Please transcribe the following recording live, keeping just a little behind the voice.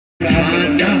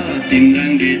छाता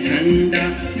तिरंगे झंडा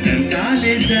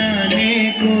जनताले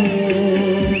जानेको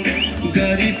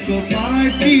गरिबको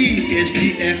पार्टी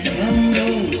SDF हाम्रो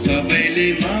सबैले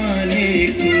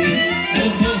मानेको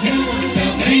हो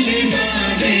सबैले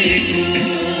मानेको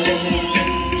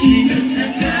चिनो छ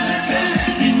छाता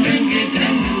तिरंगे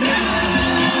झंडा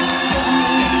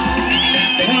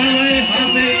उहाँलाई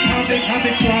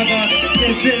हार्दिक स्वागत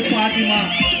SDF पार्टीमा।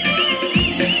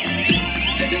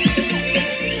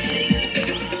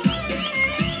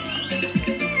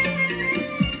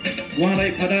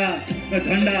 उहाँलाई खदा र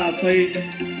झण्डा सहित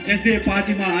SDF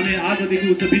पार्टीमा हामी आजदेखि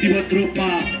उस विधिवत रूपमा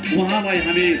उहाँलाई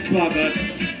हामी स्वागत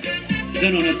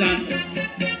जनाउन चाहन्छौँ।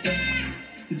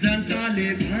 जनताले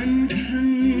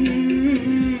भन्छन्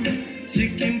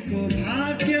सिक्किमको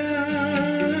भाग्य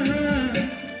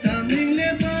चामलिङले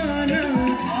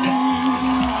बनाउँछ।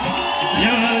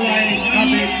 यहाँलाई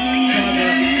हार्दिक स्वागत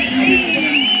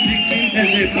अभिनन्दन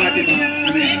SDF पार्टीमा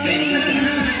हामी गराउन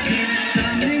चाहन्छौँ।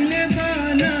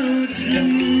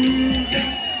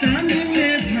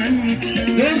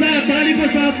 जोरदार तालीको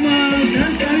साथमा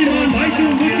भाइचुङ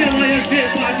मुख्यलाई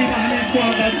SDF पार्टीमा हामी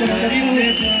स्वागत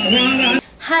गर्दछौँ।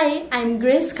 Hi, I'm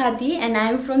Grace Khati and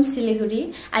I'm from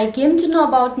Siliguri. I came to know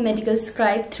about medical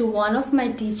scribe through one of my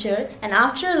teacher, and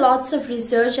after lots of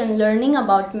research and learning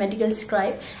about medical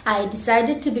scribe, I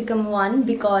decided to become one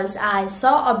because I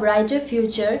saw a brighter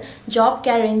future, job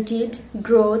guaranteed,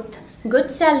 growth,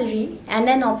 good salary and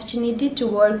an opportunity to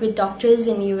work with doctors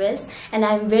in US, and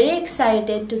I'm very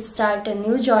excited to start a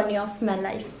new journey of my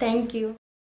life. Thank you.